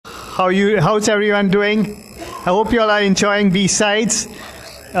How's everyone doing? I hope you all are enjoying BSides.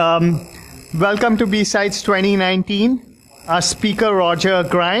 Welcome to BSides 2019. Our speaker, Roger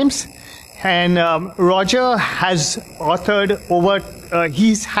Grimes. And Roger has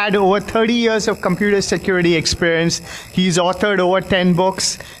he's had over 30 years of computer security experience. He's authored over 10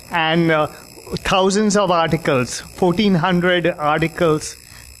 books and thousands of articles, 1,400 articles.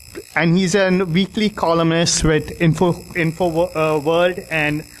 And he's a weekly columnist with InfoWorld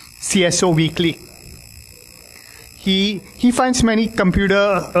and CSO Weekly. He finds many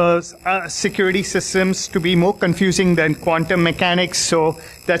computer security systems to be more confusing than quantum mechanics, so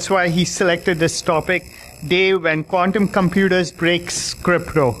that's why he selected this topic, Day when Quantum Computers Breaks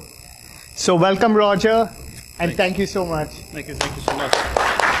Crypto. So welcome, Roger, and thank you so much. Thank you so much.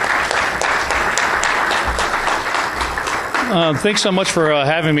 Thanks so much for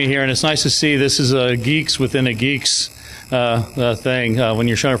having me here, and it's nice to see this is a geeks within a geeks thing when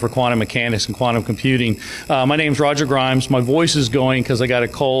you're showing for quantum mechanics and quantum computing. My name's Roger Grimes. My voice is going because I got a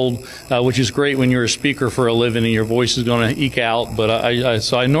cold, which is great when you're a speaker for a living and your voice is going to eke out. But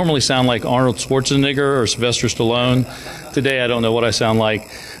so I normally sound like Arnold Schwarzenegger or Sylvester Stallone. Today I don't know what I sound like.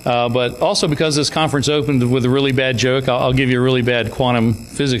 But also because this conference opened with a really bad joke, I'll give you a really bad quantum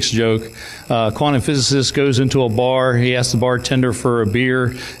physics joke. Quantum physicist goes into a bar. He asks the bartender for a beer,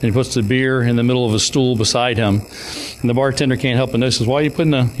 and he puts the beer in the middle of a stool beside him. And the bartender can't help but notice, why are you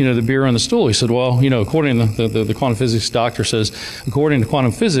putting the beer on the stool? He said, well, according to the quantum physics doctor says, according to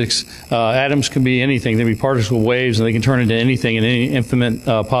quantum physics, atoms can be anything. They can be particle waves, and they can turn into anything and any infinite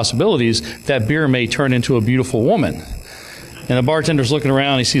possibilities. That beer may turn into a beautiful woman. And the bartender's looking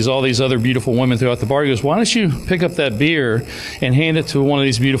around, he sees all these other beautiful women throughout the bar. He goes, why don't you pick up that beer and hand it to one of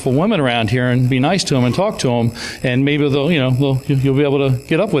these beautiful women around here and be nice to them and talk to them, and maybe you'll be able to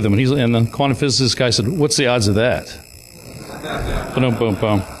get up with them. And the quantum physicist guy said, what's the odds of that? Boom, boom,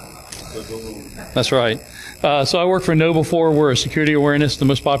 boom. That's right. So I work for Know4. We're a security awareness, the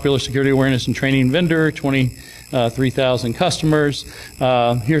most popular security awareness and training vendor, 23,000 customers.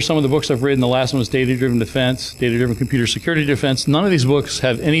 Here's some of the books I've written. The last one was Data-Driven Defense, Data-Driven Computer Security Defense. None of these books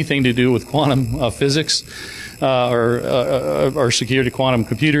have anything to do with quantum physics or security quantum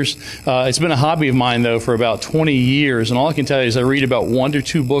computers. It's been a hobby of mine, though, for about 20 years, and all I can tell you is I read about 1 to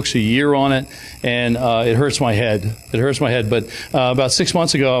 2 books a year on it, and it hurts my head. It hurts my head. But about 6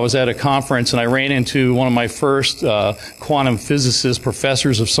 months ago, I was at a conference, and I ran into one of my first quantum physicist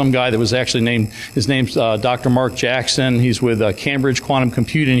professors of some guy that was actually named, his name's Dr. Mark Jackson. He's with Cambridge Quantum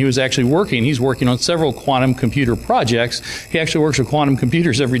Computing. He's working on several quantum computer projects. He actually works with quantum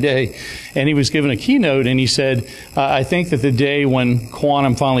computers every day. And he was given a keynote, and he said, I think that the day when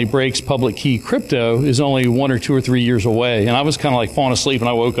quantum finally breaks public key crypto is only 1 or 2 or 3 years away. And I was kind of like falling asleep, and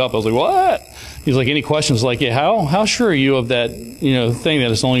I woke up. I was like, what? He's like, any questions? Like, yeah, how sure are you of that, thing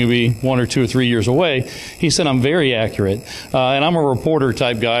that it's only going to be 1 or 2 or 3 years away? He said, I'm very accurate. And I'm a reporter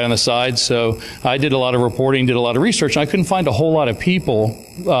type guy on the side, so I did a lot of reporting, did a lot of research, and I couldn't find a whole lot of people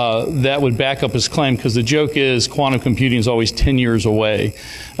that would back up his claim, because the joke is quantum computing is always 10 years away.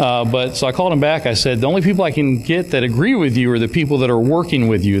 So I called him back. I said, the only people I can get that agree with you are the people that are working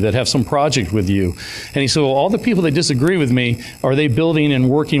with you, that have some project with you. And he said, well, all the people that disagree with me, are they building and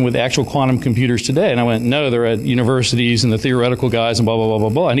working with actual quantum computers today? And I went, no, they're at universities and the theoretical guys and blah, blah, blah, blah,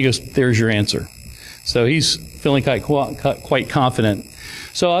 blah. And he goes, there's your answer. So he's feeling quite confident.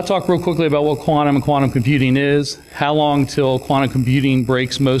 So I'll talk real quickly about what quantum and quantum computing is, how long till quantum computing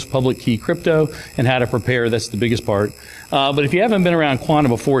breaks most public key crypto, and how to prepare. That's the biggest part. But if you haven't been around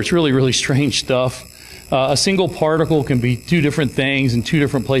quantum before, it's really, really strange stuff. A single particle can be 2 different things in 2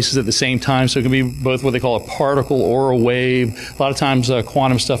 different places at the same time. So it can be both what they call a particle or a wave. A lot of times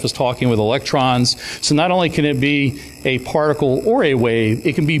quantum stuff is talking with electrons. So not only can it be a particle or a wave,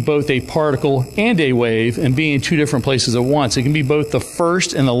 it can be both a particle and a wave and be in 2 different places at once. It can be both the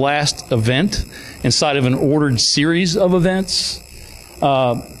first and the last event inside of an ordered series of events.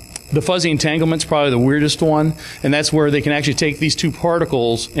 The fuzzy entanglement is probably the weirdest one, and that's where they can actually take these 2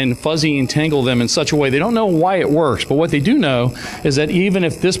 particles and fuzzy entangle them in such a way. They don't know why it works, but what they do know is that even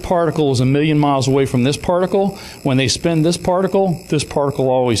if this particle is 1,000,000 miles away from this particle, when they spin this particle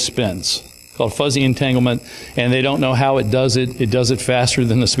always spins. Called fuzzy entanglement, and they don't know how it does it. It does it faster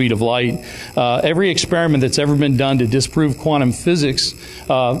than the speed of light. Every experiment that's ever been done to disprove quantum physics,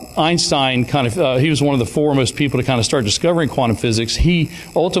 Einstein he was one of the foremost people to kind of start discovering quantum physics. He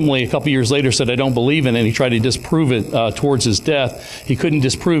ultimately, a couple years later, said, I don't believe in it, and he tried to disprove it towards his death. He couldn't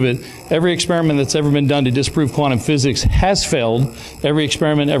disprove it. Every experiment that's ever been done to disprove quantum physics has failed. Every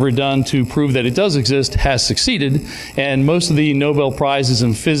experiment ever done to prove that it does exist has succeeded, and most of the Nobel Prizes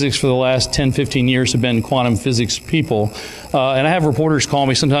in physics for the last 10 10, 15 years have been quantum physics people. And I have reporters call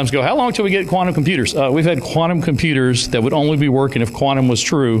me sometimes, go, how long till we get quantum computers? We've had quantum computers that would only be working if quantum was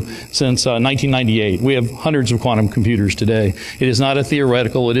true since 1998. We have hundreds of quantum computers today. It is not a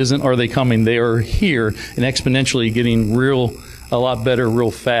theoretical. It isn't, are they coming? They are here and exponentially getting a lot better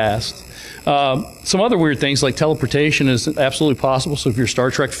real fast. Some other weird things like teleportation is absolutely possible. So if you're a Star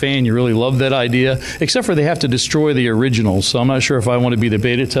Trek fan, you really love that idea, except for they have to destroy the originals. So I'm not sure if I want to be the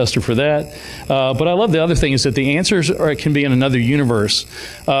beta tester for that. But I love the other thing is that the answers can be in another universe.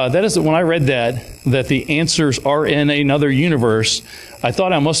 That is, when I read that the answers are in another universe, I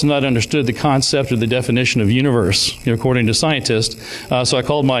thought I must have not understood the concept or the definition of universe, according to scientists. So I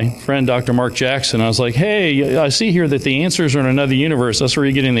called my friend Dr. Mark Jackson. I was like, hey, I see here that the answers are in another universe. That's where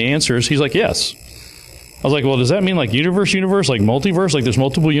you're getting the answers. He's like, yes. I was like, well, does that mean like universe, like multiverse, like there's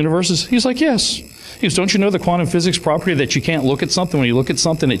multiple universes? He's like, yes. He goes, don't you know the quantum physics property that you can't look at something? When you look at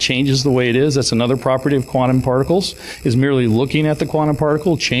something, it changes the way it is. That's another property of quantum particles, is merely looking at the quantum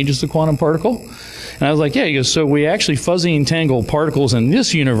particle changes the quantum particle. And I was like, yeah. He goes, so we actually fuzzy entangle particles in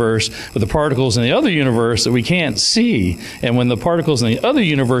this universe with the particles in the other universe that we can't see. And when the particles in the other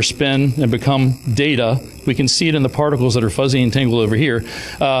universe spin and become data, we can see it in the particles that are fuzzy entangled over here.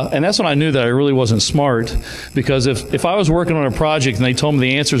 And that's when I knew that I really wasn't smart, because if I was working on a project and they told me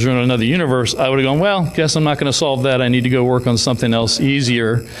the answers are in another universe, I would have gone, well, guess I'm not going to solve that. I need to go work on something else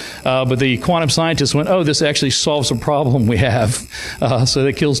easier. But the quantum scientists went, oh, this actually solves a problem we have. So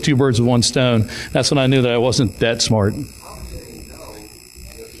that kills two birds with one stone. That's when I knew that I wasn't that smart.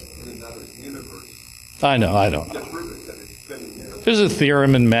 I don't know. There's a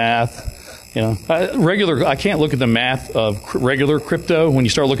theorem in math. I can't look at the math of regular crypto. When you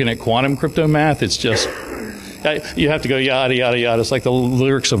start looking at quantum crypto math, it's just, you have to go yada, yada, yada. It's like the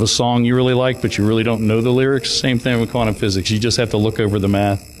lyrics of a song you really like, but you really don't know the lyrics. Same thing with quantum physics. You just have to look over the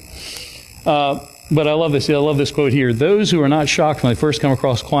math. But I love this. I love this quote here. Those who are not shocked when they first come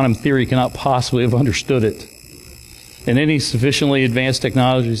across quantum theory cannot possibly have understood it. And any sufficiently advanced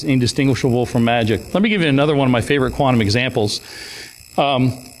technology is indistinguishable from magic. Let me give you another one of my favorite quantum examples.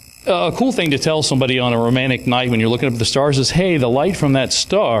 A cool thing to tell somebody on a romantic night when you're looking up at the stars is, hey, the light from that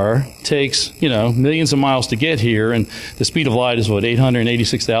star takes, millions of miles to get here, and the speed of light is,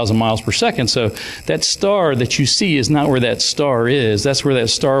 886,000 miles per second. So that star that you see is not where that star is. That's where that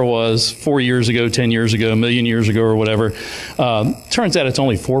star was 4 years ago, 10 years ago, a million years ago, or whatever. Turns out it's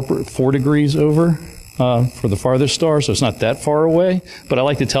only 4 degrees over. For the farthest star, so it's not that far away. But I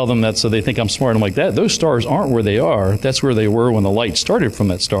like to tell them that so they think I'm smart. I'm like, those stars aren't where they are. That's where they were when the light started from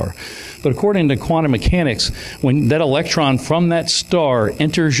that star. But according to quantum mechanics, when that electron from that star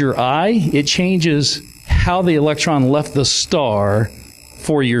enters your eye, it changes how the electron left the star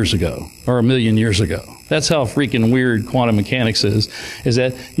 4 years ago or a million years ago. That's how freaking weird quantum mechanics is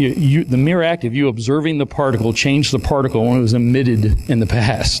that the mere act of you observing the particle changed the particle when it was emitted in the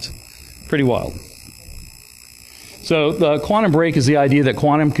past. Pretty wild. So the quantum break is the idea that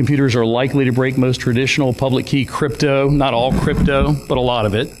quantum computers are likely to break most traditional public key crypto, not all crypto, but a lot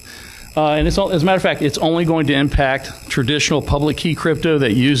of it. And as a matter of fact, it's only going to impact traditional public key crypto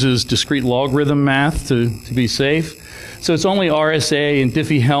that uses discrete logarithm math to be safe. So it's only RSA and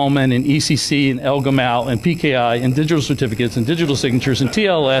Diffie-Hellman and ECC and LGMAL and PKI and digital certificates and digital signatures and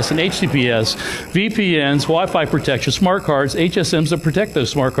TLS and HTTPS, VPNs, Wi-Fi protection, smart cards, HSMs that protect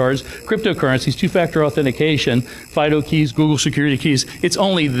those smart cards, cryptocurrencies, two-factor authentication, FIDO keys, Google security keys. It's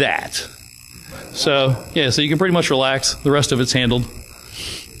only that. So you can pretty much relax. The rest of it's handled.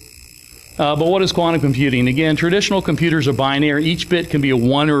 But what is quantum computing? Again, traditional computers are binary. Each bit can be a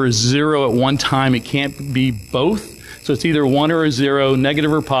 1 or a 0 at one time. It can't be both. So it's either 1 or a 0,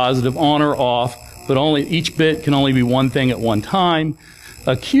 negative or positive, on or off, but each bit can only be one thing at one time.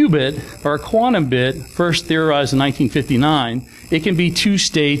 A qubit, or a quantum bit, first theorized in 1959, it can be 2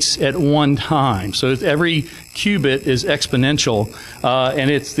 states at one time. So every qubit is exponential,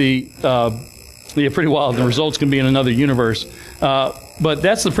 and it's pretty wild. The results can be in another universe. But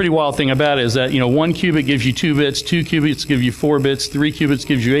that's the pretty wild thing about it is that, 1 qubit gives you 2 bits, 2 qubits give you 4 bits, 3 qubits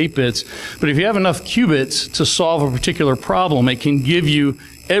gives you 8 bits. But if you have enough qubits to solve a particular problem, it can give you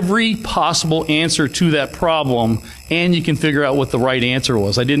every possible answer to that problem, and you can figure out what the right answer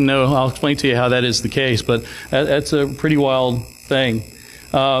was. I didn't know. I'll explain to you how that is the case, but that's a pretty wild thing.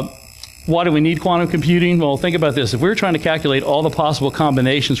 Why do we need quantum computing? Well, think about this. If we were trying to calculate all the possible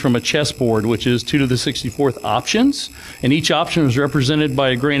combinations from a chessboard, which is 2 to the 64th options, and each option was represented by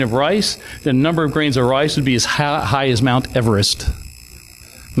a grain of rice, then the number of grains of rice would be as high as Mount Everest.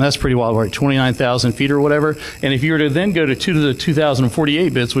 And that's pretty wild, right? 29,000 feet or whatever. And if you were to then go to 2 to the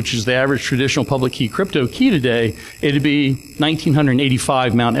 2048 bits, which is the average traditional public key crypto key today, it'd be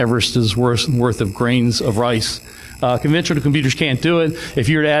 1,985 Mount Everest's worth of grains of rice. Conventional computers can't do it. If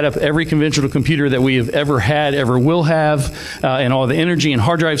you were to add up every conventional computer that we have ever had, ever will have, and all the energy and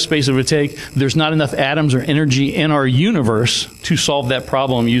hard drive space it would take, there's not enough atoms or energy in our universe to solve that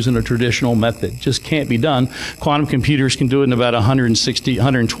problem using a traditional method. Just can't be done. Quantum computers can do it in about 160,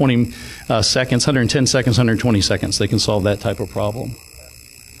 120 seconds, 110 seconds, 120 seconds. They can solve that type of problem.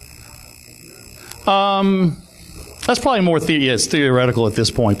 That's probably more it's theoretical at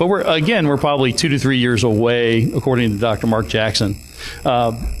this point. But we're probably 2 to 3 years away, according to Dr. Mark Jackson.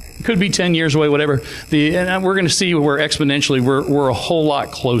 Could be 10 years away, whatever. And we're going to see where exponentially we're a whole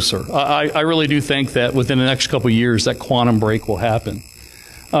lot closer. I really do think that within the next couple of years that quantum break will happen.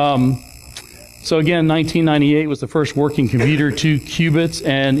 So again, 1998 was the first working computer, 2 qubits,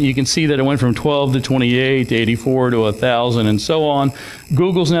 and you can see that it went from 12 to 28 to 84 to 1,000 and so on.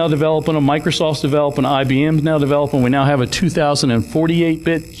 Google's now developing them, Microsoft's developing, IBM's now developing. We now have a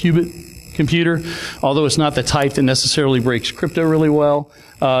 2048-bit qubit computer, although it's not the type that necessarily breaks crypto really well.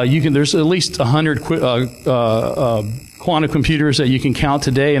 There's at least 100 quantum computers that you can count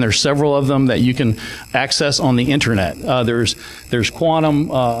today, and there's several of them that you can access on the internet. There's quantum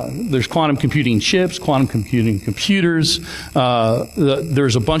computing chips, quantum computing computers.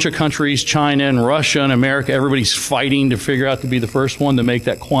 There's a bunch of countries, China and Russia and America. Everybody's fighting to figure out to be the first one to make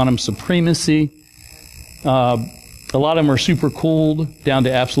that quantum supremacy. A lot of them are super cooled down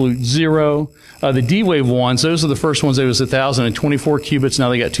to absolute zero. The D-Wave ones, those are the first ones. It was 1,024 qubits. Now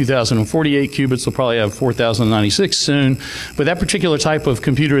they got 2,048 qubits. They'll probably have 4,096 soon. But that particular type of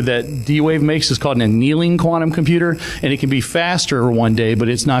computer that D-Wave makes is called an annealing quantum computer, and it can be faster one day, but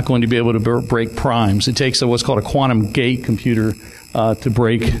it's not going to be able to break primes. It takes what's called a quantum gate computer to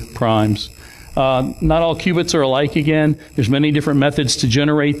break primes. Not all qubits are alike again. There's many different methods to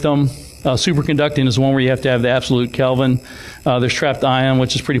generate them. Superconducting is one where you have to have the absolute Kelvin. There's trapped ion,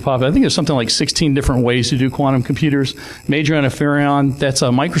 which is pretty popular. I think there's something like 16 different ways to do quantum computers. Major interferon, that's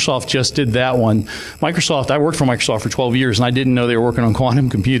Microsoft just did that one. I worked for Microsoft for 12 years, and I didn't know they were working on quantum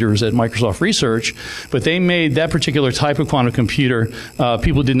computers at Microsoft Research, but they made that particular type of quantum computer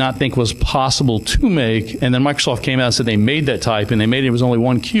people did not think was possible to make, and then Microsoft came out and said they made that type, and they made it was only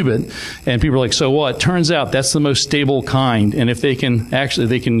 1 qubit, and people were like, so what? Turns out that's the most stable kind, and if they can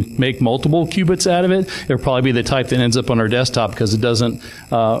make multiple qubits out of it, it'll probably be the type that ends up on our desktop because it doesn't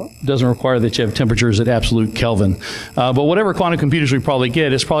require that you have temperatures at absolute Kelvin. But whatever quantum computers we probably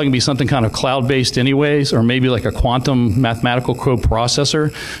get, it's probably going to be something kind of cloud-based anyways, or maybe like a quantum mathematical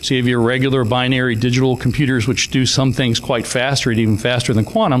processor. So you have your regular binary digital computers which do some things quite faster, even faster than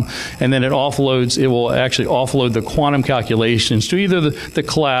quantum, and then it will actually offload the quantum calculations to either the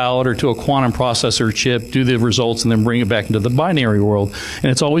cloud or to a quantum processor chip, do the results, and then bring it back into the binary world.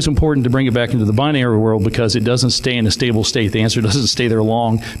 And it's always important to bring it back into the binary world because it doesn't stay in a stable state. The answer doesn't stay there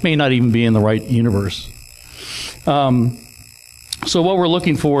long, may not even be in the right universe. So what we're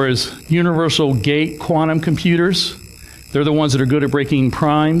looking for is universal gate quantum computers. They're the ones that are good at breaking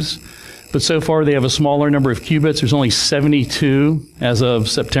primes, but so far they have a smaller number of qubits. There's only 72 as of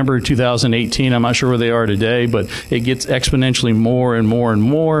September 2018. I'm not sure where they are today, but it gets exponentially more and more and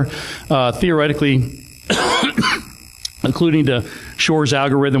more. Theoretically, including to Shor's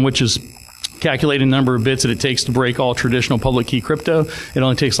algorithm, which is calculating the number of bits that it takes to break all traditional public key crypto. It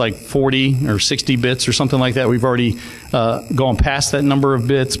only takes like 40 or 60 bits or something like that. We've already gone past that number of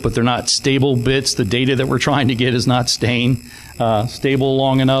bits, but they're not stable bits. The data that we're trying to get is not staying stable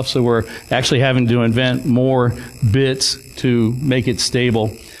long enough, so we're actually having to invent more bits to make it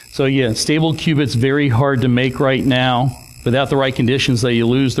stable. So yeah, stable qubits very hard to make right now. Without the right conditions, you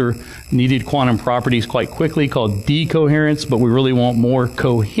lose their needed quantum properties quite quickly, called decoherence, but we really want more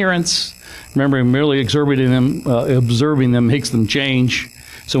coherence. Remember, merely observing them makes them change.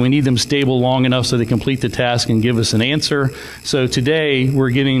 So we need them stable long enough so they complete the task and give us an answer. So today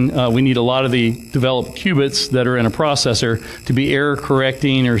we need a lot of the developed qubits that are in a processor to be error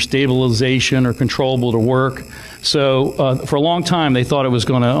correcting or stabilization or controllable to work. So for a long time they thought it was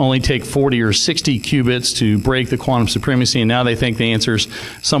going to only take 40 or 60 qubits to break the quantum supremacy, and now they think the answer's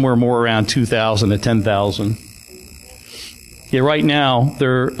somewhere more around 2,000 to 10,000. Yeah, right now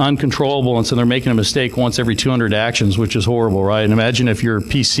they're uncontrollable, and so they're making a mistake once every 200 actions, which is horrible, right? And imagine if your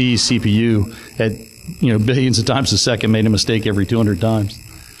PC CPU at billions of times a second made a mistake every 200 times.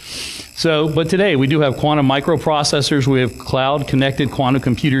 So, but today we do have quantum microprocessors. We have cloud-connected quantum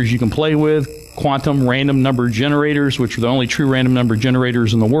computers you can play with. quantum random number generators, which are the only true random number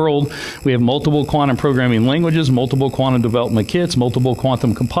generators in the world. We have multiple quantum programming languages, multiple quantum development kits, multiple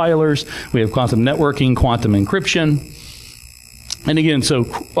quantum compilers. We have quantum networking, quantum encryption. And again, so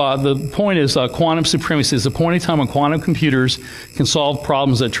the point is quantum supremacy is the point in time when quantum computers can solve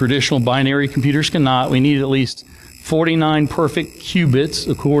problems that traditional binary computers cannot. We need at least 49 perfect qubits,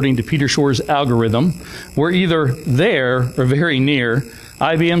 according to Peter Shor's algorithm. We're either there or very near.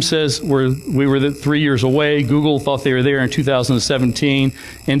 IBM says we were 3 years away. Google thought they were there in 2017.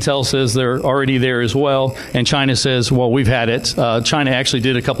 Intel says they're already there as well. And China says, well, we've had it. China actually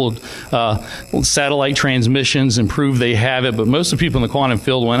did a couple of satellite transmissions and proved they have it. But most of the people in the quantum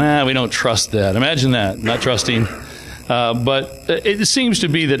field went, we don't trust that. Imagine that, not trusting. But it seems to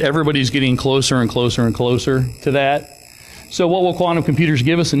be that everybody's getting closer and closer and closer to that. So what will quantum computers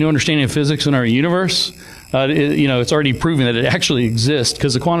give us? A new understanding of physics in our universe? It's already proven that it actually exists,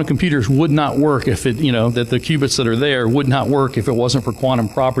 because the quantum computers would not work if that the qubits that are there would not work if it wasn't for quantum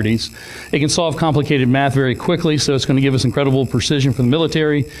properties. It can solve complicated math very quickly, so it's going to give us incredible precision for the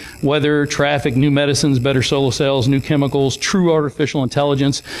military, weather, traffic, new medicines, better solar cells, new chemicals, true artificial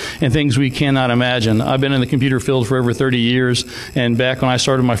intelligence, and things we cannot imagine. I've been in the computer field for over 30 years, and back when I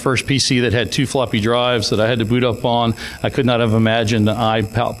started my first PC that had 2 floppy drives that I had to boot up on, I could not have imagined an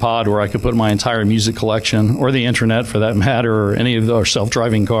iPod where I could put my entire music collection, or the internet for that matter, or any of our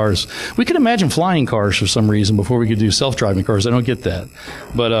self-driving cars. We could imagine flying cars for some reason before we could do self-driving cars. I don't get that.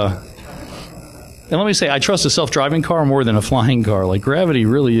 But, and let me say, I trust a self-driving car more than a flying car. Like, gravity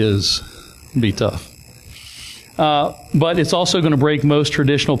really is, be tough. But it's also going to break most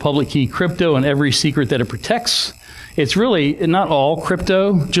traditional public key crypto and every secret that it protects. It's really not all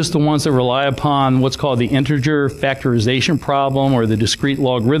crypto, just the ones that rely upon what's called the integer factorization problem, or the discrete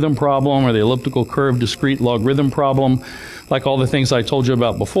logarithm problem, or the elliptical curve discrete logarithm problem, like all the things I told you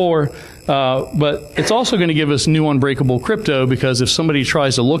about before. But it's also going to give us new unbreakable crypto, because if somebody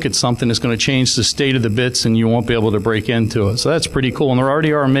tries to look at something, it's going to change the state of the bits and you won't be able to break into it. So that's pretty cool. And there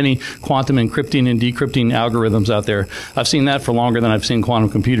already are many quantum encrypting and decrypting algorithms out there. I've seen that for longer than I've seen quantum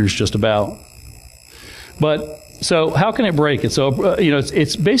computers just about. So how can it break it? So,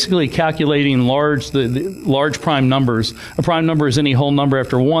 it's basically calculating the large prime numbers. A prime number is any whole number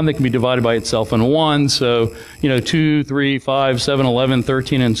after 1 that can be divided by itself in 1. So, 2, 3, 5, 7, 11,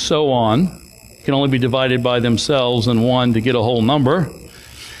 13, and so on can only be divided by themselves in 1 to get a whole number.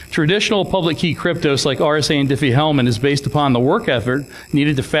 Traditional public key cryptos like RSA and Diffie-Hellman is based upon the work effort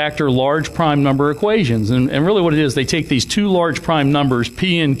needed to factor large prime number equations. And really what it is, they take these 2 large prime numbers,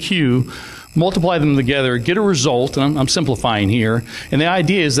 P and Q, multiply them together, get a result, and I'm simplifying here. And the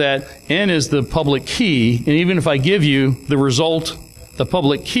idea is that N is the public key, and even if I give you the result, the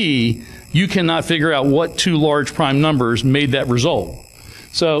public key, you cannot figure out what 2 large prime numbers made that result.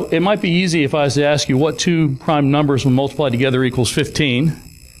 So it might be easy if I was to ask you what 2 prime numbers when multiplied together equals 15.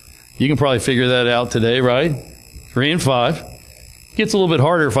 You can probably figure that out today, right? 3 and 5. It gets a little bit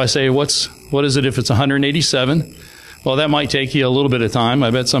harder if I say, what is it if it's 187? Well, that might take you a little bit of time. I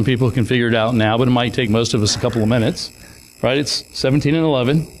bet some people can figure it out now, but it might take most of us a couple of minutes, right? It's 17 and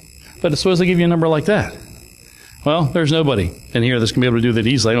 11. But suppose I give you a number like that. Well, there's nobody in here that's going to be able to do that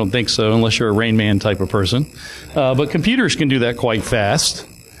easily. I don't think so, unless you're a Rain Man type of person. But computers can do that quite fast.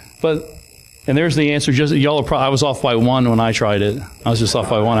 And there's the answer. I was off by 1 when I tried it. I was just off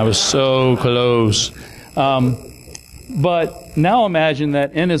by 1. I was so close. But now imagine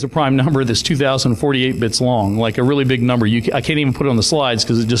that N is a prime number that's 2,048 bits long, like a really big number. I can't even put it on the slides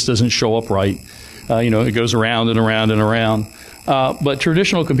because it just doesn't show up right. It goes around and around and around. But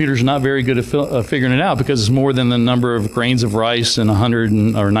traditional computers are not very good at figuring it out, because it's more than the number of grains of rice in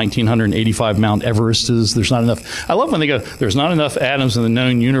 1,985 Mount Everestes. There's not enough. I love when they go, there's not enough atoms in the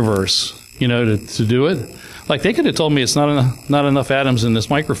known universe, to do it. Like, they could have told me it's not enough atoms in this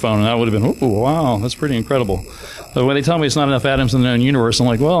microphone, and I would have been, oh, wow, that's pretty incredible. But when they tell me it's not enough atoms in the known universe, I'm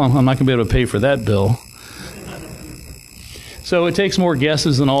like, well, I'm not going to be able to pay for that bill. So it takes more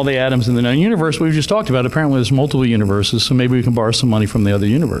guesses than all the atoms in the known universe we've just talked about. Apparently there's multiple universes, so maybe we can borrow some money from the other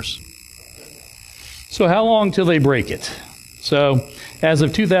universe. So how long till they break it? So as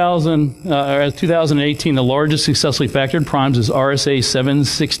of 2018, the largest successfully factored primes is RSA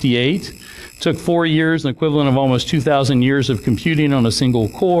 768. Took 4 years, an equivalent of almost 2,000 years of computing on a single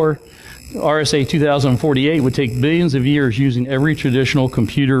core. RSA 2048 would take billions of years using every traditional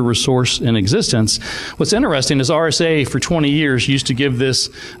computer resource in existence. What's interesting is RSA for 20 years used to give this,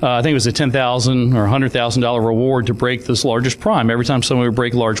 I think it was a $10,000 or $100,000 reward to break this largest prime. Every time someone would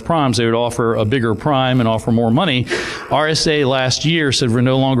break large primes, they would offer a bigger prime and offer more money. RSA last year said we're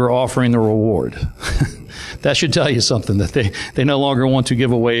no longer offering the reward. That should tell you something, that they no longer want to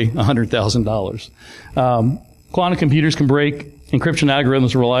give away $100,000. Quantum computers can break encryption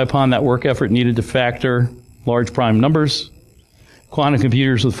algorithms, rely upon that work effort needed to factor large prime numbers. Quantum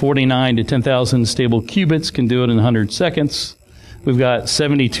computers with 49 to 10,000 stable qubits can do it in 100 seconds. We've got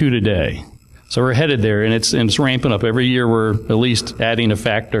 72 today. So we're headed there, and it's ramping up. Every year we're at least adding a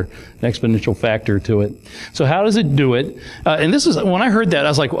factor, an exponential factor to it. So how does it do it? And this is, when I heard that, I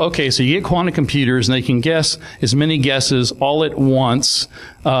was like, okay, so you get quantum computers, and they can guess as many guesses all at once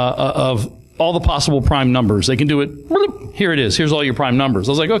of all the possible prime numbers. They can do it, here it is, here's all your prime numbers.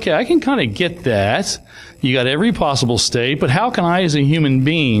 I was like, okay, I can kind of get that. You got every possible state, but how can I as a human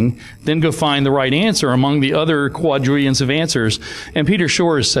being then go find the right answer among the other quadrillions of answers? And Peter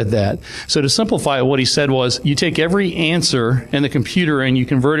Shores said that. So to simplify it, what he said was, you take every answer in the computer and you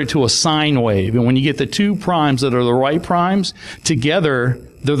convert it to a sine wave. And when you get the two primes that are the right primes, together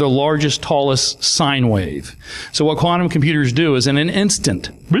they're the largest, tallest sine wave. So what quantum computers do is in an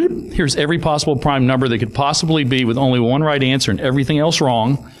instant, here's every possible prime number that could possibly be with only one right answer and everything else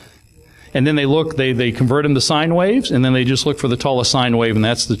wrong. And then they convert them to sine waves, and then they just look for the tallest sine wave, and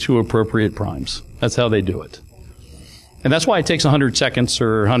that's the two appropriate primes. That's how they do it. And that's why it takes 100 seconds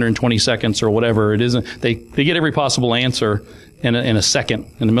or 120 seconds or whatever. It isn't, they get every possible answer in a second,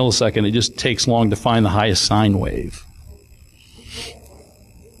 in a millisecond. It just takes long to find the highest sine wave.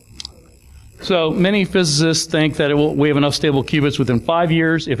 So many physicists think that we have enough stable qubits within 5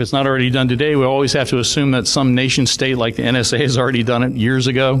 years. If it's not already done today, we always have to assume that some nation state like the NSA has already done it years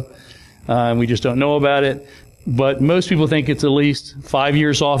ago. And we just don't know about it. But most people think it's at least 5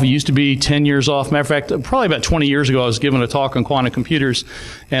 years off. It used to be 10 years off. Matter of fact, probably about 20 years ago, I was giving a talk on quantum computers,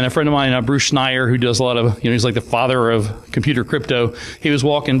 and a friend of mine, Bruce Schneier, who does a lot of, he's like the father of computer crypto, he was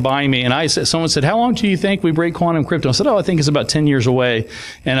walking by me, and someone said, how long do you think we break quantum crypto? I said, I think it's about 10 years away.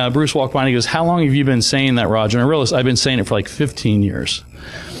 And Bruce walked by and he goes, how long have you been saying that, Roger? And I realized I've been saying it for like 15 years.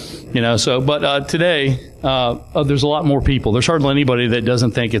 But today, there's a lot more people. There's hardly anybody that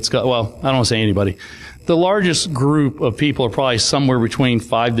doesn't think it's got, well, I don't want to say anybody. The largest group of people are probably somewhere between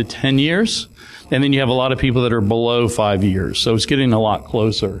 5 to 10 years. And then you have a lot of people that are below 5 years. So it's getting a lot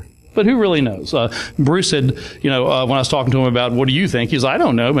closer. But who really knows? Bruce said, when I was talking to him about what do you think, he's like, I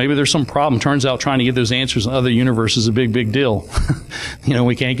don't know. Maybe there's some problem. Turns out trying to get those answers in other universes is a big, big deal.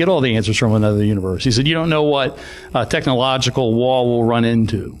 We can't get all the answers from another universe. He said, you don't know what technological wall we'll run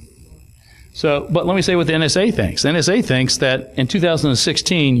into. So, but let me say what the NSA thinks. The NSA thinks that in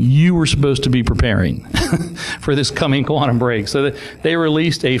 2016, you were supposed to be preparing for this coming quantum break. So they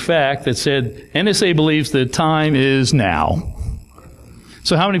released a fact that said, NSA believes the time is now.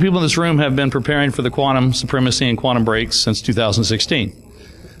 So how many people in this room have been preparing for the quantum supremacy and quantum breaks since 2016?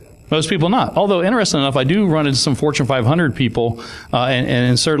 Most people not. Although, interesting enough, I do run into some Fortune 500 people,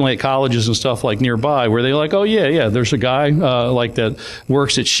 and certainly at colleges and stuff like nearby, where they're like, oh, yeah, there's a guy like that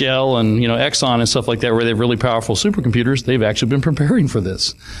works at Shell and, Exxon and stuff like that, where they have really powerful supercomputers. They've actually been preparing for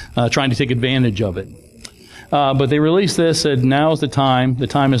this, trying to take advantage of it. But they released this, said, now is the time. The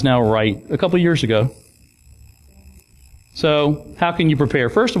time is now right, a couple of years ago. So how can you prepare?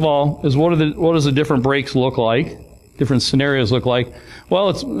 First of all, is what does the different breaks look like? Different scenarios look like?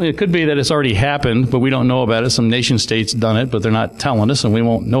 Well, it could be that it's already happened, but we don't know about it. Some nation states done it, but they're not telling us, and we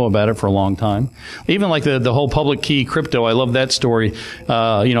won't know about it for a long time. Even like the whole public key crypto, I love that story.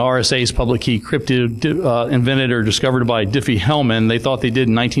 RSA's public key crypto invented or discovered by Diffie-Hellman. They thought they did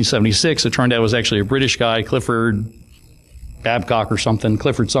in 1976. It turned out it was actually a British guy, Clifford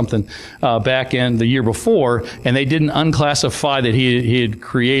something, back in the year before, and they didn't unclassify that he had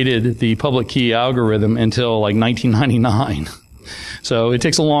created the public key algorithm until like 1999. So it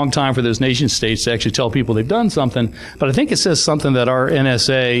takes a long time for those nation states to actually tell people they've done something, but I think it says something that our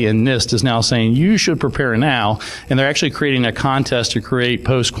NSA and NIST is now saying you should prepare now, and they're actually creating a contest to create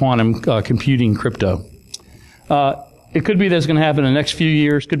post-quantum computing crypto. It could be that it's going to happen in the next few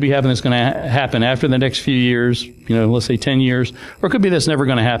years. Could be happening that's going to happen after the next few years, let's say 10 years. Or it could be that's never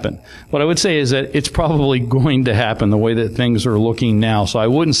going to happen. What I would say is that it's probably going to happen the way that things are looking now. So I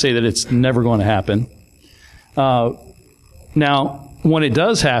wouldn't say that it's never going to happen. Now, when it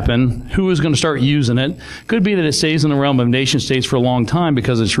does happen, who is going to start using it? Could be that it stays in the realm of nation states for a long time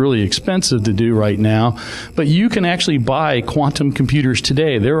because it's really expensive to do right now. But you can actually buy quantum computers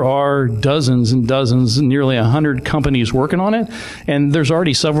today. There are dozens and dozens, nearly 100 companies working on it. And there's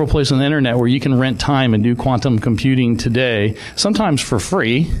already several places on the internet where you can rent time and do quantum computing today, sometimes for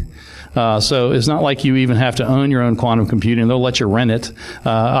free. So it's not like you even have to own your own quantum computing. They'll let you rent it.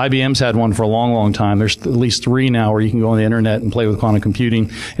 IBM's had one for a long, long time. There's at least 3 now where you can go on the internet and play with quantum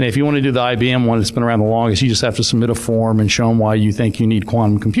computing. And if you want to do the IBM one that's been around the longest, you just have to submit a form and show them why you think you need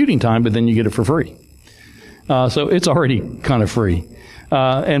quantum computing time, but then you get it for free. So it's already kind of free.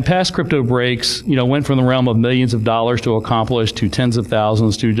 And past crypto breaks, went from the realm of millions of dollars to accomplish to tens of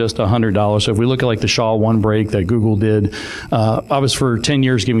thousands to just $100. So if we look at like the SHA-1 break that Google did, I was for 10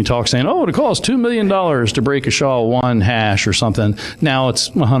 years giving talks saying, it costs $2 million to break a SHA-1 hash or something. Now it's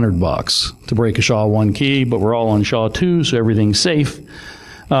 $100 to break a SHA-1 key, but we're all on SHA-2, so everything's safe.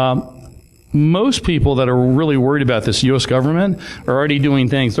 Most people that are really worried about this U.S. government are already doing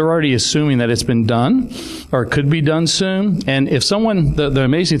things. They're already assuming that it's been done or it could be done soon. And if someone, the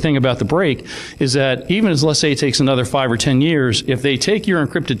amazing thing about the break is that even as, let's say, it takes another 5 or 10 years, if they take your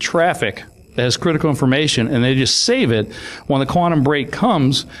encrypted traffic that has critical information and they just save it, when the quantum break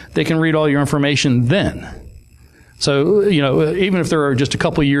comes, they can read all your information then. So, even if they're just a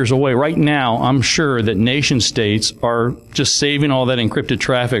couple of years away, right now, I'm sure that nation states are just saving all that encrypted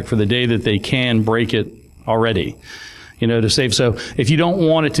traffic for the day that they can break it already, to save. So if you don't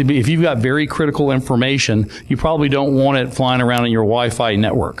want it to be, if you've got very critical information, you probably don't want it flying around in your Wi-Fi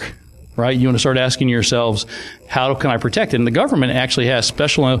network, right? You want to start asking yourselves, how can I protect it? And the government actually has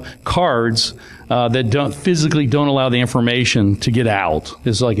special cards that physically don't allow the information to get out.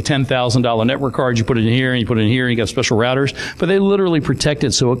 It's like a $10,000 network card. You put it in here and you put it in here and you got special routers, but they literally protect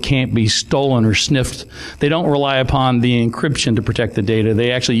it so it can't be stolen or sniffed. They don't rely upon the encryption to protect the data.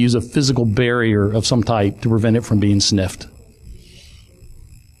 They actually use a physical barrier of some type to prevent it from being sniffed.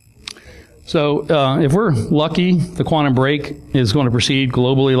 So if we're lucky, the quantum break is going to proceed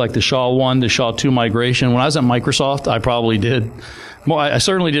globally like the SHA-1 to SHA-2 migration. When I was at Microsoft, I probably did. Well, I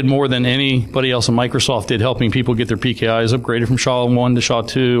certainly did more than anybody else in Microsoft did, helping people get their PKIs upgraded from SHA-1 to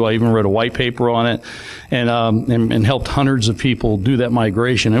SHA-2. I even wrote a white paper on it and helped hundreds of people do that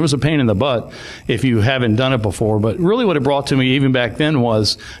migration. It was a pain in the butt if you haven't done it before. But really what it brought to me even back then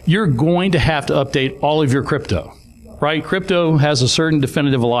was you're going to have to update all of your crypto. Right? Crypto has a certain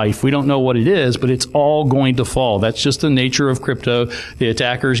definitive life. We don't know what it is, but it's all going to fall. That's just the nature of crypto. The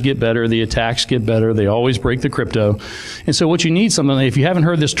attackers get better. The attacks get better. They always break the crypto. And so what you need, if you haven't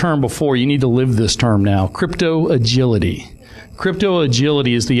heard this term before, you need to live this term now. Crypto agility. Crypto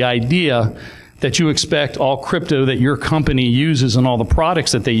agility is the idea that you expect all crypto that your company uses and all the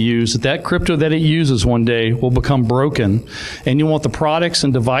products that they use, that crypto that it uses one day will become broken. And you want the products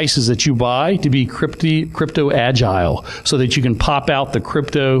and devices that you buy to be crypto agile so that you can pop out the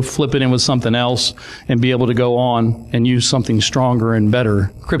crypto, flip it in with something else, and be able to go on and use something stronger and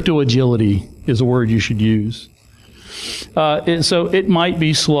better. Crypto agility is a word you should use. So it might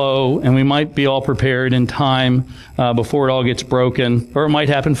be slow, and we might be all prepared in time before it all gets broken, or it might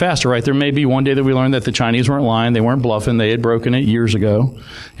happen faster, right? There may be one day that we learn that the Chinese weren't lying, they weren't bluffing, they had broken it years ago,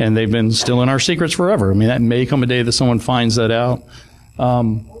 and they've been still in our secrets forever. I mean, that may come a day that someone finds that out.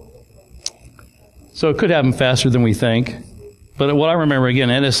 So it could happen faster than we think. But what I remember, again,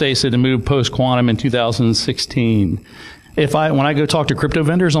 NSA said to move post-quantum in 2016. When I go talk to crypto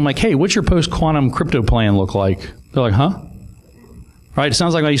vendors, I'm like, hey, what's your post-quantum crypto plan look like? They're like, huh? Right? It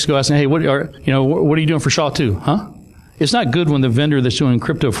sounds like I used to go asking, hey, what are you doing for SHA-2? Huh? It's not good when the vendor that's doing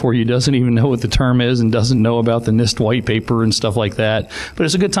crypto for you doesn't even know what the term is and doesn't know about the NIST white paper and stuff like that. But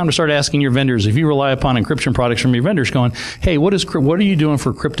it's a good time to start asking your vendors, if you rely upon encryption products from your vendors, going, hey, what are you doing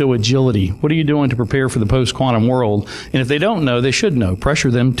for crypto agility? What are you doing to prepare for the post-quantum world? And if they don't know, they should know.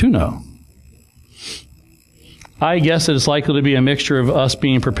 Pressure them to know. I guess that it's likely to be a mixture of us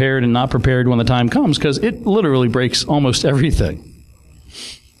being prepared and not prepared when the time comes, because it literally breaks almost everything.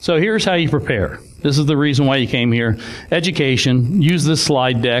 So here's how you prepare. This is the reason why you came here. Education. Use this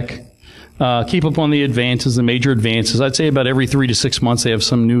slide deck. Keep up on the advances, the major advances. I'd say about every 3 to 6 months they have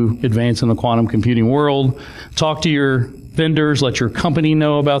some new advance in the quantum computing world. Talk to your vendors, let your company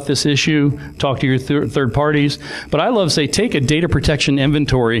know about this issue, talk to your third parties. But I love to say, take a data protection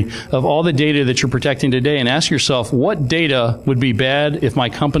inventory of all the data that you're protecting today and ask yourself, what data would be bad if my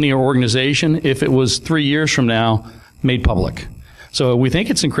company or organization, if it was 3 years from now, made public? So we think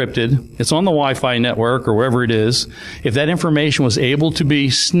it's encrypted, it's on the Wi-Fi network or wherever it is. If that information was able to be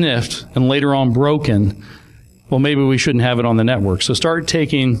sniffed and later on broken, well, maybe we shouldn't have it on the network. So start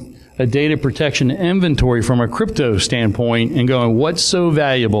taking a data protection inventory from a crypto standpoint and going, what's so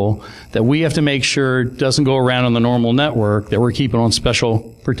valuable that we have to make sure it doesn't go around on the normal network, that we're keeping on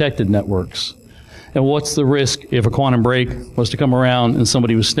special protected networks? And what's the risk if a quantum break was to come around and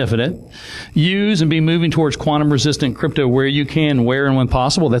somebody was sniffing it? Use and be moving towards quantum-resistant crypto where you can, where and when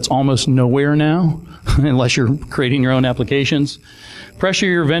possible. That's almost nowhere now, unless you're creating your own applications. Pressure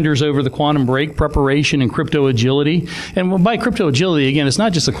your vendors over the quantum break preparation and crypto agility. And by crypto agility, again, it's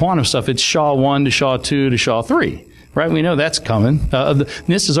not just the quantum stuff. It's SHA-1 to SHA-2 to SHA-3. right? We know that's coming.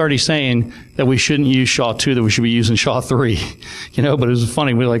 NIST is already saying that we shouldn't use SHA-2, that we should be using SHA-3. But it was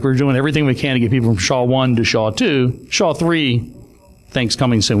funny. We're doing everything we can to get people from SHA-1 to SHA-2. SHA-3, things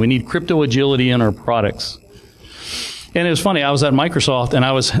coming soon. We need crypto agility in our products. And it was funny, I was at Microsoft, and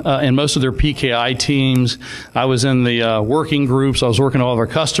I was in most of their PKI teams. I was in the working groups. I was working with all of our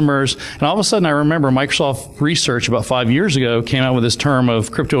customers. And all of a sudden, I remember Microsoft Research about 5 years ago came out with this term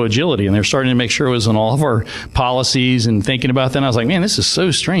of crypto agility, and they're starting to make sure it was in all of our policies and thinking about that. And I was like, man, this is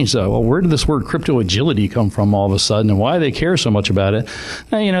so strange, though. Well, where did this word crypto agility come from all of a sudden, and why do they care so much about it?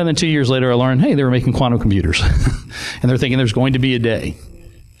 And, then 2 years later, I learned, hey, they were making quantum computers. And they're thinking there's going to be a day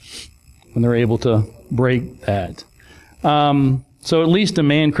when they're able to break that. So at least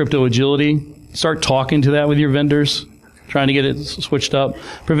demand crypto agility. Start talking to that with your vendors, trying to get it switched up.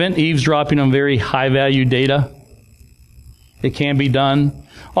 Prevent eavesdropping on very high-value data. It can be done.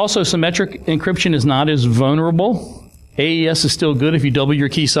 Also, symmetric encryption is not as vulnerable. AES is still good if you double your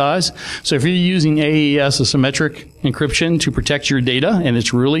key size. So if you're using AES as symmetric encryption to protect your data, and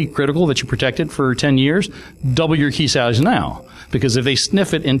it's really critical that you protect it for 10 years, double your key size now. Because if they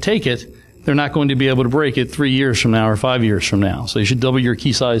sniff it and take it, they're not going to be able to break it 3 years from now or 5 years from now. So you should double your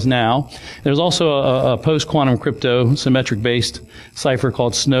key size now. There's also a post-quantum crypto symmetric-based cipher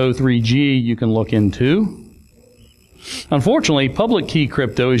called SNO3G you can look into. Unfortunately, public key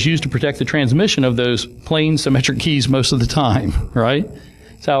crypto is used to protect the transmission of those plain symmetric keys most of the time, right?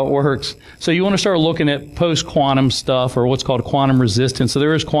 That's how it works. So you want to start looking at post-quantum stuff, or what's called quantum resistance. So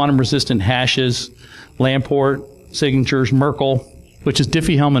there is quantum-resistant hashes, Lamport, signatures, Merkle, which is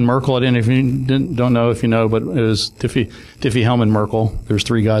Diffie-Hellman Merkle. I don't know if you know, but it was Diffie-Hellman Merkle. There's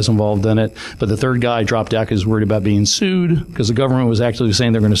 3 guys involved in it. But the third guy dropped out because he was worried about being sued, because the government was actually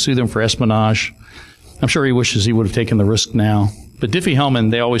saying they're going to sue them for espionage. I'm sure he wishes he would have taken the risk now. But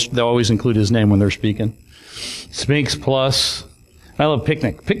Diffie-Hellman, they always include his name when they're speaking. Sphinx Plus. I love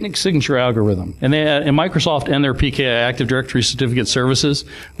Picnic. Picnic signature algorithm. And in Microsoft and their PKI Active Directory Certificate Services,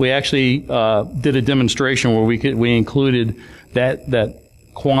 we actually did a demonstration where we included that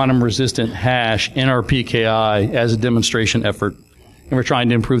quantum resistant hash in our PKI as a demonstration effort. And we're trying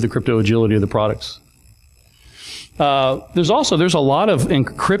to improve the crypto agility of the products. There's a lot of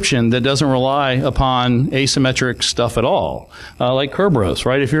encryption that doesn't rely upon asymmetric stuff at all, like Kerberos,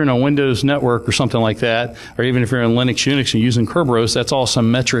 right? If you're in a Windows network or something like that, or even if you're in Linux, Unix, and using Kerberos, that's all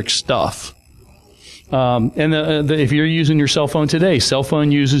symmetric stuff. If you're using your cell phone today, cell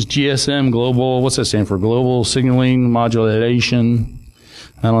phone uses GSM, global, what's that stand for? Global Signaling Modulation.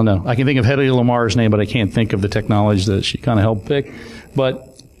 I don't know. I can think of Hedy Lamar's name, but I can't think of the technology that she kind of helped pick. But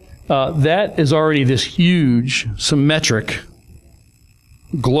that is already this huge symmetric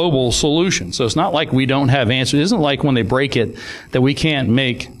global solution. So it's not like we don't have answers. It isn't like when they break it that we can't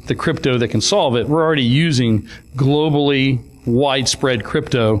make the crypto that can solve it. We're already using globally widespread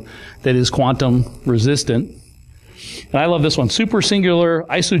crypto that is quantum resistant. And I love this one. Super singular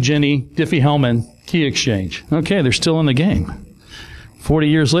isogeny Diffie-Hellman key exchange. Okay, they're still in the game. 40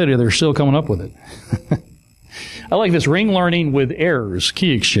 years later, they're still coming up with it. I like this ring learning with errors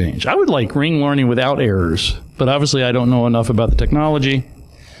key exchange. I would like ring learning without errors, but obviously I don't know enough about the technology.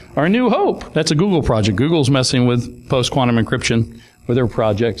 Our New Hope, that's a Google project. Google's messing with post-quantum encryption with their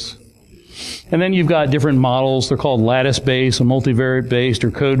projects. And then you've got different models. They're called lattice-based, or multivariate-based,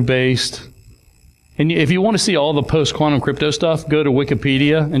 or code-based. And if you want to see all the post-quantum crypto stuff, go to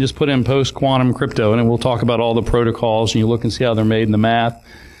Wikipedia and just put in post-quantum crypto, and then we'll talk about all the protocols, and you look and see how they're made in the math.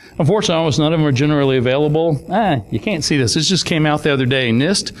 Unfortunately, almost none of them are generally available. You can't see this. This just came out the other day.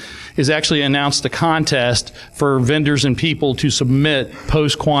 NIST has actually announced a contest for vendors and people to submit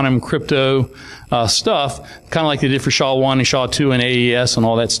post-quantum crypto stuff, kind of like they did for SHA-1 and SHA-2 and AES and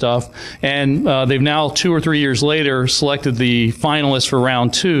all that stuff. And they've now, 2 or 3 years later, selected the finalists for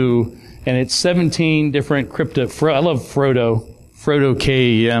round 2, and it's 17 different crypto. I love Frodo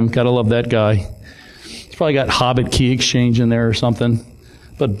KEM. Gotta love that guy. He's probably got Hobbit Key Exchange in there or something.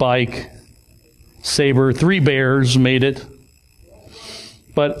 But Bike, Saber, 3 Bears made it.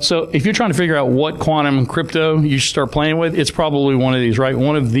 But so if you're trying to figure out what quantum crypto you should start playing with, it's probably one of these, right?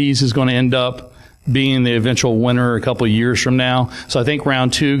 One of these is going to end up being the eventual winner a couple of years from now. So I think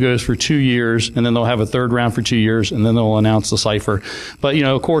round 2 goes for 2 years, and then they'll have a third round for 2 years, and then they'll announce the cipher. But,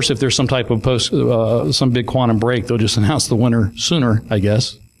 of course, if there's some type of some big quantum break, they'll just announce the winner sooner, I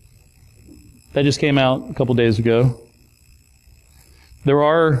guess. That just came out a couple days ago. There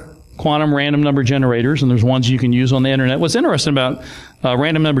are quantum random number generators, and there's ones you can use on the internet. What's interesting about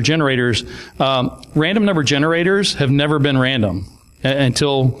random number generators have never been random.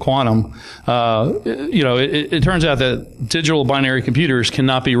 until quantum. It turns out that digital binary computers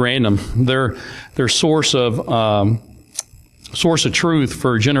cannot be random. Their source of truth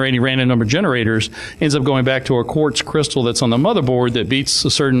for generating random number generators ends up going back to a quartz crystal that's on the motherboard that beats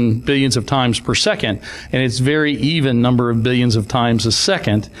a certain billions of times per second, and it's very even number of billions of times a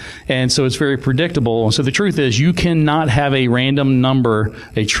second, and so it's very predictable. And so the truth is you cannot have a random number,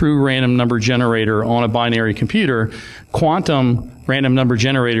 a true random number generator on a binary computer. Quantum random number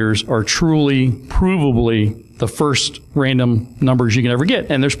generators are truly, provably the first random numbers you can ever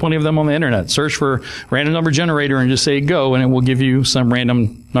get. And there's plenty of them on the internet. Search for random number generator and just say go, and it will give you some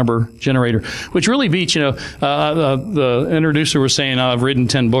random number generator, which really beats, the introducer was saying, I've written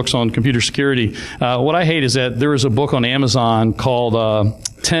 10 books on computer security. What I hate is that there is a book on Amazon called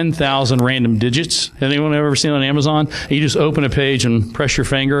 10,000 Random Digits. Anyone ever seen it on Amazon? You just open a page and press your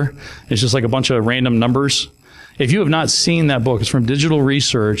finger. It's just like a bunch of random numbers. If you have not seen that book, it's from Digital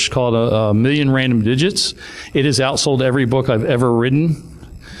Research called A Million Random Digits. It has outsold every book I've ever written.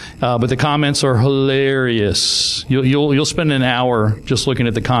 But the comments are hilarious. You'll spend an hour just looking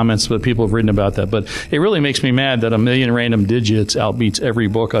at the comments that people have written about that. But it really makes me mad that A Million Random Digits outbeats every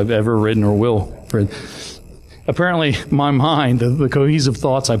book I've ever written or will read. Apparently, my mind, the cohesive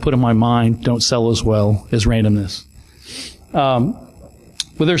thoughts I put in my mind don't sell as well as randomness. Well,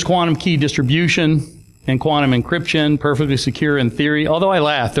 there's quantum key distribution and quantum encryption, perfectly secure in theory. Although I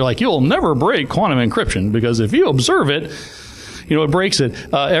laugh, they're like, you'll never break quantum encryption because if you observe it, it breaks it.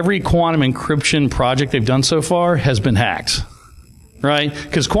 Every quantum encryption project they've done so far has been hacked, right?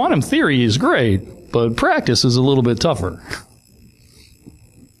 Because quantum theory is great, but practice is a little bit tougher.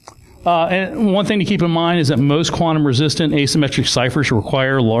 And one thing to keep in mind is that most quantum-resistant asymmetric ciphers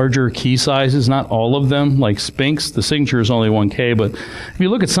require larger key sizes. Not all of them, like Sphinx, the signature is only 1K. But if you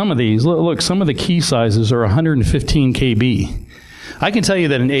look at some of these, look, some of the key sizes are 115 KB. I can tell you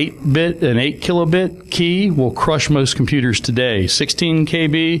that an 8 kilobit key will crush most computers today. 16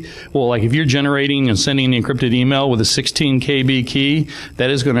 KB, well, like if you're generating and sending an encrypted email with a 16 KB key,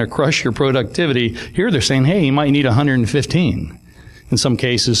 that is going to crush your productivity. Here they're saying, hey, you might need 115. In some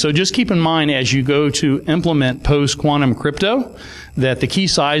cases. So just keep in mind as you go to implement post-quantum crypto that the key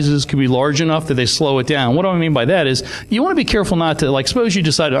sizes could be large enough that they slow it down. What do I mean by that is you want to be careful not to, like, suppose you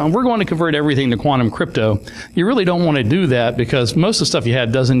decide, we're going to convert everything to quantum crypto. You really don't want to do that because most of the stuff you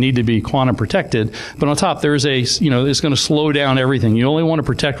have doesn't need to be quantum protected. But on top, there's it's going to slow down everything. You only want to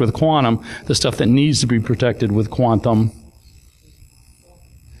protect with quantum the stuff that needs to be protected with quantum.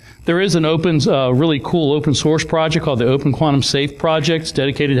 There is an really cool open source project called the Open Quantum Safe Project. It's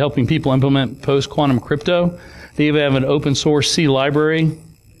dedicated to helping people implement post-quantum crypto. They even have an open source C library,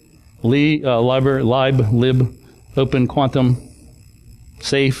 lib, Open Quantum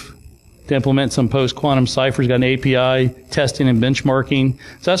Safe, to implement some post-quantum ciphers. Got an API, testing and benchmarking.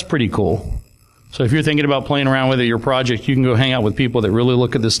 So that's pretty cool. So if you're thinking about playing around with it, your project, you can go hang out with people that really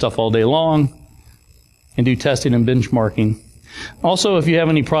look at this stuff all day long and do testing and benchmarking. Also, if you have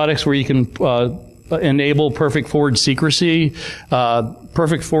any products where you can enable perfect forward secrecy, it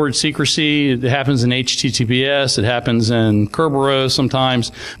happens in HTTPS, it happens in Kerberos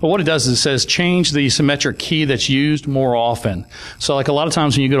sometimes. But what it does is it says change the symmetric key that's used more often. So like a lot of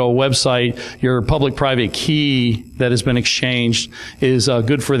times when you go to a website, your public-private key that has been exchanged is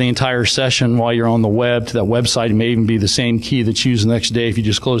good for the entire session while you're on the web to that website. It may even be the same key that's used the next day if you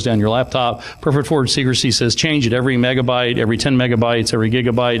just close down your laptop. Perfect forward secrecy says change it every megabyte, every 10 megabytes, every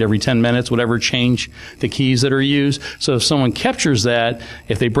gigabyte, every 10 minutes, whatever, change the keys that are used. So if someone captures that,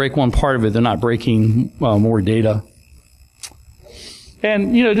 if they break one part of it, they're not breaking more data.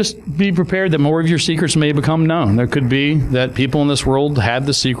 And, just be prepared that more of your secrets may become known. There could be that people in this world have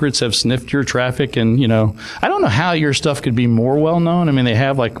the secrets, have sniffed your traffic, and, I don't know how your stuff could be more well known. I mean, they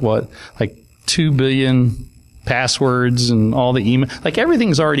have like 2 billion passwords and all the email. Like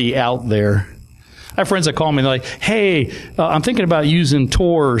everything's already out there. I have friends that call me and they're like, hey, I'm thinking about using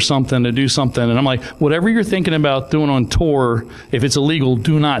Tor or something to do something. And I'm like, whatever you're thinking about doing on Tor, if it's illegal,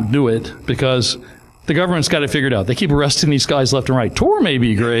 do not do it because the government's got it figured out. They keep arresting these guys left and right. Tor may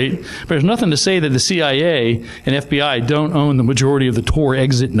be great, but there's nothing to say that the CIA and FBI don't own the majority of the Tor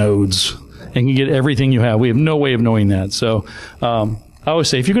exit nodes and can get everything you have. We have no way of knowing that. So I always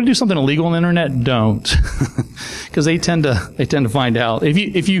say, if you're going to do something illegal on the internet, don't, because they tend to find out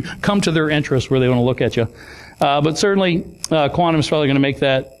if you come to their interest where they want to look at you. But certainly, quantum is probably going to make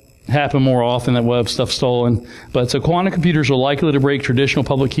that happen more often, that we'll have stuff stolen. But so quantum computers are likely to break traditional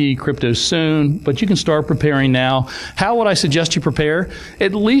public key crypto soon, but you can start preparing now. How would I suggest you prepare?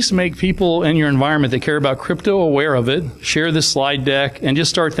 At least make people in your environment that care about crypto aware of it. Share this slide deck and just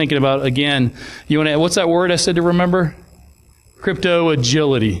start thinking about, again, what's that word I said to remember? crypto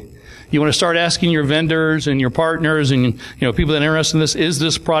agility. You want to start asking your vendors and your partners and people that are interested in this, is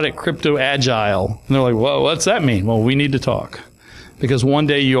this product crypto agile? And they're like, well, what's that mean? Well, we need to talk because one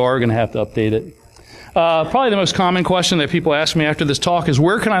day you are going to have to update it. Probably the most common question that people ask me after this talk is,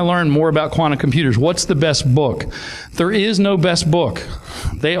 where can I learn more about quantum computers? What's the best book? There is no best book.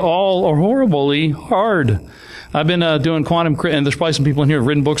 They all are horribly hard. I've been doing quantum, and there's probably some people in here who have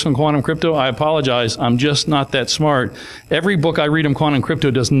written books on quantum crypto. I apologize. I'm just not that smart. Every book I read on quantum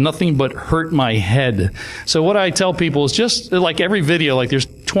crypto does nothing but hurt my head. So what I tell people is just like every video, like there's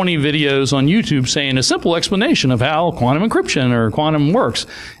 20 videos on YouTube saying a simple explanation of how quantum encryption or quantum works.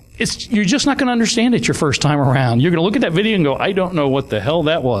 You're just not going to understand it your first time around. You're going to look at that video and go, I don't know what the hell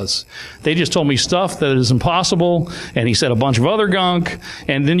that was. They just told me stuff that is impossible, and he said a bunch of other gunk,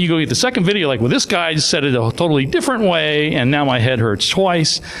 and then you go get the second video, like, well, this guy said it a totally different way, and now my head hurts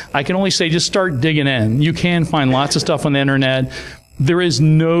twice. I can only say just start digging in. You can find lots of stuff on the internet. There is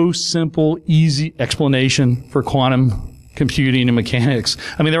no simple, easy explanation for quantum computing and mechanics.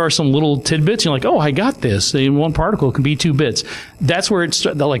 I mean, there are some little tidbits. You're like, oh, I got this. One particle can be 2 bits. That's where it's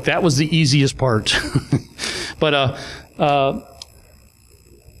like, that was the easiest part. But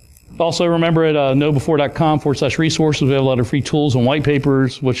also remember at knowbefore.com/resources, we have a lot of free tools and white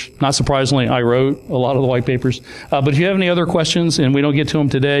papers, which, not surprisingly, I wrote a lot of the white papers. But if you have any other questions and we don't get to them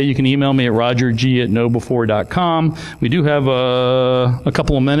today, you can email me at rogerg@knowbefore.com. We do have a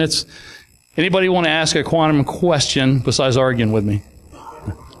couple of minutes. Anybody want to ask a quantum question besides arguing with me?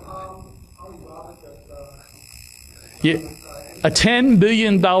 Yeah, a $10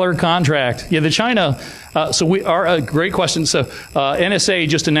 billion contract. Yeah, the China. So we are a great question. So NSA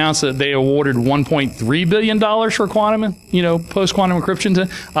just announced that they awarded $1.3 billion for quantum, post-quantum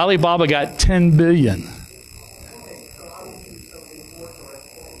encryption. Alibaba got $10 billion.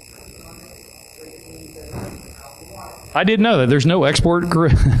 I didn't know that. There's no export.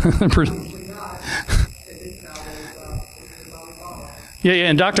 Yeah,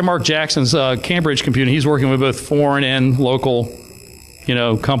 and Dr. Mark Jackson's Cambridge Computing, he's working with both foreign and local,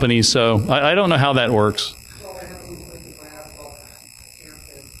 companies. So I don't know how that works.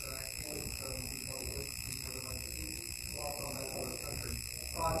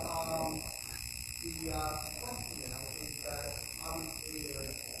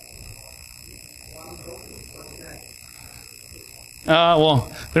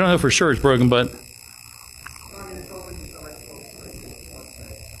 Well, we don't know for sure it's broken, but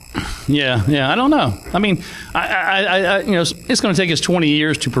yeah, I don't know. I mean, it's going to take us 20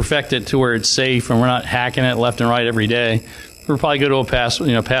 years to perfect it to where it's safe and we're not hacking it left and right every day. We'll probably go to a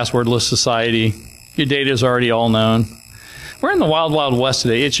passwordless society. Your data is already all known. We're in the wild, wild west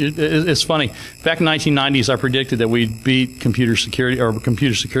today. It's funny. Back in the 1990s, I predicted that we'd beat computer security, or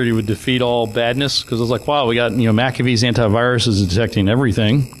computer security would defeat all badness, because I was like, wow, we got, McAfee's antivirus is detecting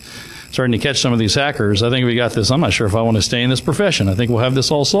everything. Starting to catch some of these hackers. I think we got this. I'm not sure if I want to stay in this profession. I think we'll have this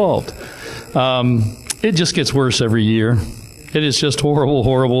all solved. It just gets worse every year. It is just horrible,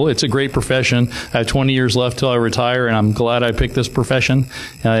 horrible. It's a great profession. I have 20 years left till I retire, and I'm glad I picked this profession.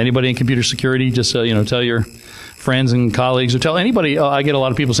 Anybody in computer security, just tell your friends and colleagues, or tell anybody. I get a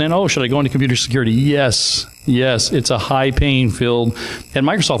lot of people saying, oh, should I go into computer security? Yes, it's a high-paying field. At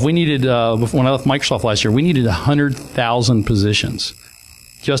Microsoft, we needed, when I left Microsoft last year, we needed 100,000 positions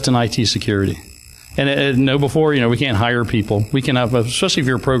just in IT security. And know before, we can't hire people. We can have, especially if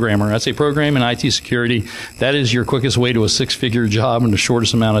you're a programmer. I'd say program and IT security, that is your quickest way to a 6-figure job in the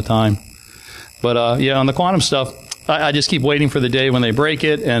shortest amount of time. But, on the quantum stuff, I just keep waiting for the day when they break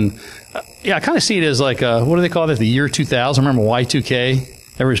it. And, I kind of see it as like, what do they call that? The year 2000. Remember Y2K?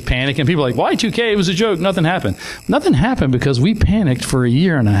 Everyone's panicking. People are like, Y2K, it was a joke. Nothing happened. Nothing happened because we panicked for a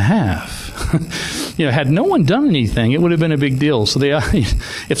year and a half. Had no one done anything, it would have been a big deal. So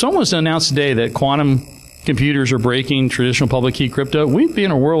if someone was to announce today that quantum computers are breaking traditional public key crypto, we'd be in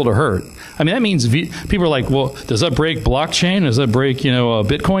a world of hurt. I mean, that means people are like, well, does that break blockchain? Does that break,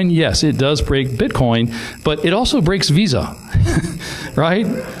 Bitcoin? Yes, it does break Bitcoin, but it also breaks Visa, right?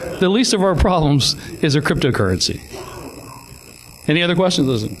 The least of our problems is a cryptocurrency. Any other questions?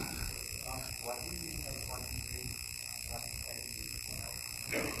 Listen.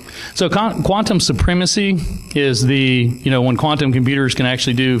 So quantum supremacy is when quantum computers can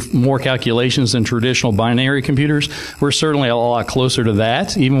actually do more calculations than traditional binary computers. We're certainly a lot closer to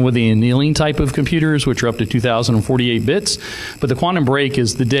that, even with the annealing type of computers, which are up to 2048 bits. But the quantum break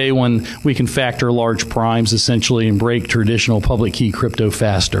is the day when we can factor large primes, essentially, and break traditional public key crypto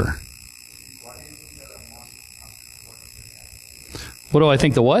faster. What do I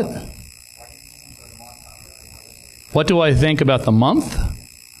think the what? What do I think about the month?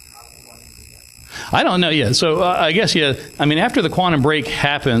 I don't know yet. So I guess, yeah, I mean, after the quantum break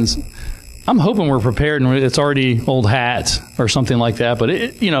happens, I'm hoping we're prepared and it's already old hat or something like that. But,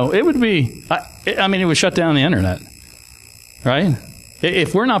 it would be, it would shut down the internet, right?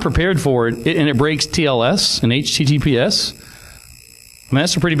 If we're not prepared for it and it breaks TLS and HTTPS, I mean,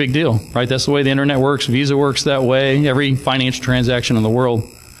 that's a pretty big deal, right? That's the way the internet works. Visa works that way. Every financial transaction in the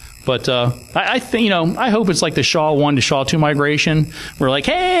world. But I think, I hope it's like the SHA 1 to SHA 2 migration. We're like,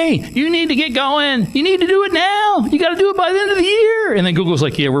 hey, you need to get going. You need to do it now. You got to do it by the end of the year. And then Google's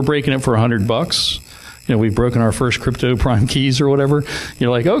like, yeah, we're breaking it for $100. We've broken our first crypto prime keys or whatever. You're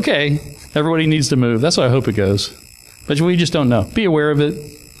like, okay, everybody needs to move. That's how I hope it goes. But we just don't know. Be aware of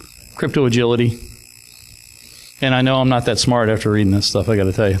it. Crypto agility. And I know I'm not that smart after reading this stuff, I got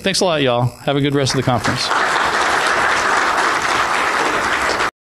to tell you. Thanks a lot, y'all. Have a good rest of the conference.